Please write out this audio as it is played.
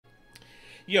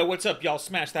Yo, what's up, y'all?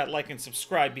 Smash that like and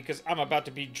subscribe because I'm about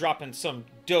to be dropping some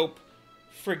dope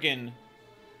friggin'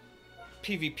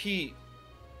 PVP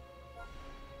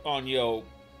on yo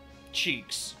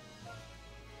cheeks.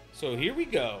 So here we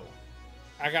go.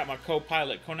 I got my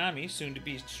co-pilot Konami, soon to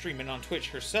be streaming on Twitch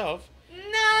herself.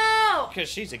 No! Because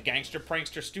she's a gangster,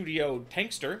 prankster, studio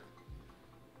tankster.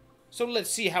 So let's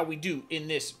see how we do in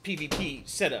this PvP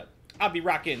setup. I'll be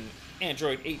rocking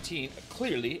Android 18.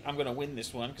 Clearly, I'm going to win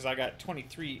this one because I got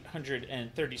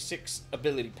 2,336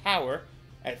 ability power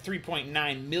at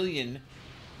 3.9 million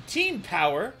team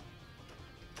power.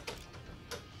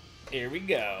 Here we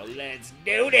go. Let's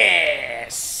do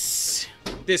this.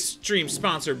 This stream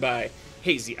sponsored by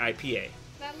Hazy IPA.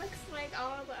 That looks like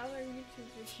all the other YouTube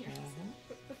videos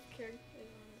with characters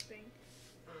on the thing.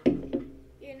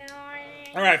 You know what I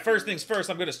mean? Alright, first things first,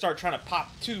 I'm going to start trying to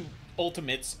pop 2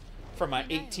 ultimates for my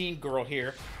 18 girl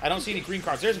here. I don't see any green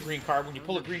cards. There's a green card. When you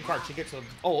pull a green card, she gets an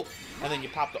ult, and then you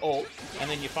pop the ult, and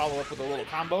then you follow up with a little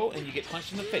combo, and you get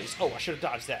punched in the face. Oh, I should have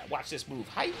dodged that. Watch this move.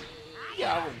 Hi.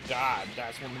 Yeah, oh god,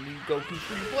 that's when the new Goku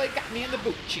free play got me in the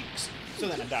boot cheeks. So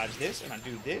then I dodge this, and I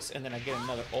do this, and then I get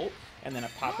another ult, and then I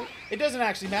pop it. It doesn't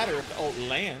actually matter if the ult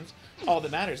lands. All that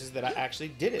matters is that I actually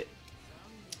did it.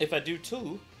 If I do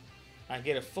 2, I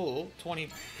get a full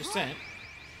 20%.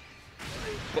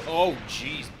 But, oh,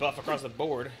 jeez, buff across the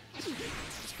board. Let's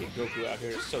get Goku out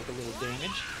here to soak a little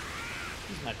damage.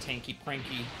 He's my tanky,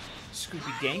 pranky,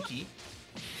 Scoopy Ganky.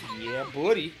 Yeah,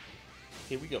 buddy.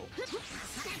 Here we go.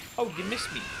 Oh, you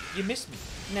missed me. You missed me.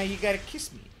 Now you gotta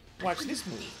kiss me. Watch this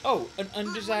move. Oh, an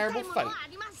undesirable fight.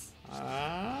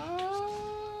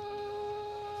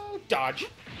 Dodge.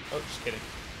 Oh, just kidding.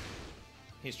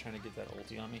 He's trying to get that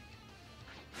ulti on me.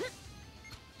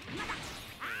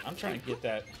 I'm trying to get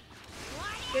that.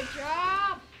 Good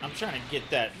job! I'm trying to get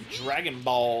that Dragon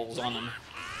Balls on him.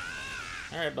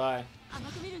 Alright, bye.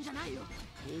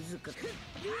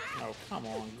 Oh, come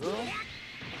on, girl.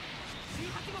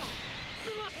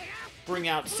 Bring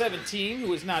out 17,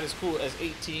 who is not as cool as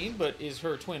 18, but is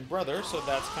her twin brother, so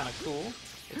that's kind of cool.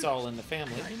 It's all in the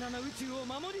family. He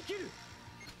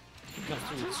comes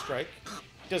through with strike.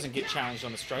 Doesn't get challenged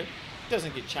on the strike.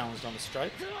 Doesn't get challenged on the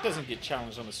strike. Doesn't get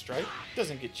challenged on the strike.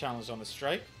 Doesn't get challenged on the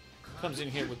strike. Comes in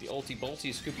here with the ulti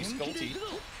bolty, Scoopy Skulty.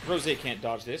 Rose can't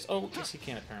dodge this. Oh, yes he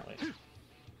can apparently.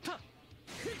 Ow,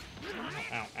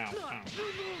 ow, ow. I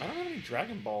don't have any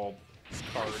Dragon Ball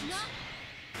cards.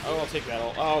 Oh, I'll take that.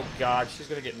 Oh, God, she's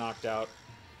going to get knocked out.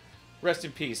 Rest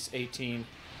in peace, 18.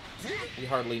 We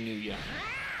hardly knew you.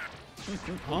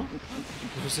 Huh?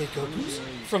 Rose Goku's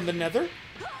from the nether?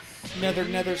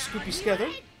 Nether, Scoopy Skether?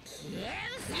 Get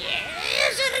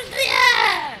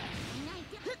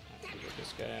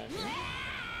this guy out here.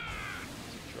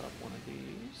 Drop one of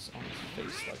these on his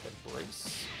face like a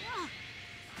brace.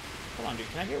 Hold on, dude.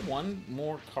 Can I get one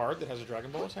more card that has a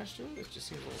Dragon Ball attached to it? It just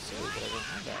seems a little silly, but I don't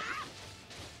have that.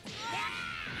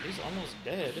 He's almost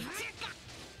dead.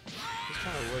 He's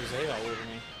trying to rose all over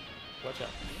me. Watch out.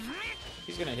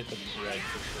 He's gonna hit the red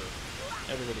for sure.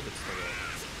 Everybody hits the red.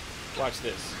 Watch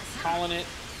this. Calling it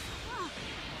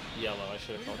yellow. I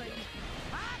should have called yellow.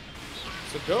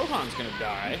 So Gohan's gonna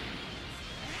die.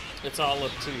 It's all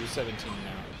up to 17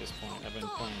 now at this point. I've been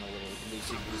playing a little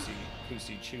loosey-goosey,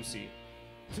 goosey-choosey.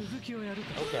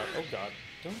 Oh god, oh god.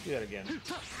 Don't do that again.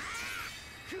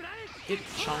 Get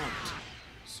chomped,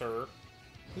 sir.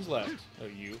 Who's left? Oh,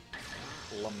 you.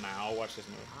 Lamau. Watch this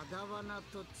move.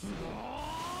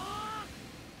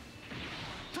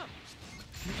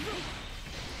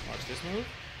 Watch this move.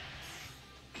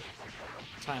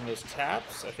 Time those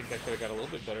taps. I think I could have got a little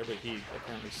bit better, but he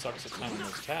apparently sucks at timing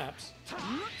those taps.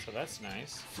 So that's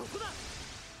nice.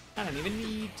 I don't even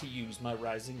need to use my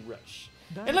Rising Rush.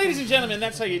 And ladies and gentlemen,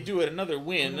 that's how you do it. Another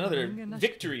win, another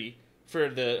victory for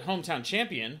the hometown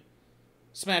champion.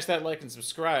 Smash that like and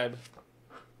subscribe.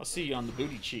 I'll see you on the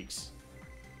booty cheeks.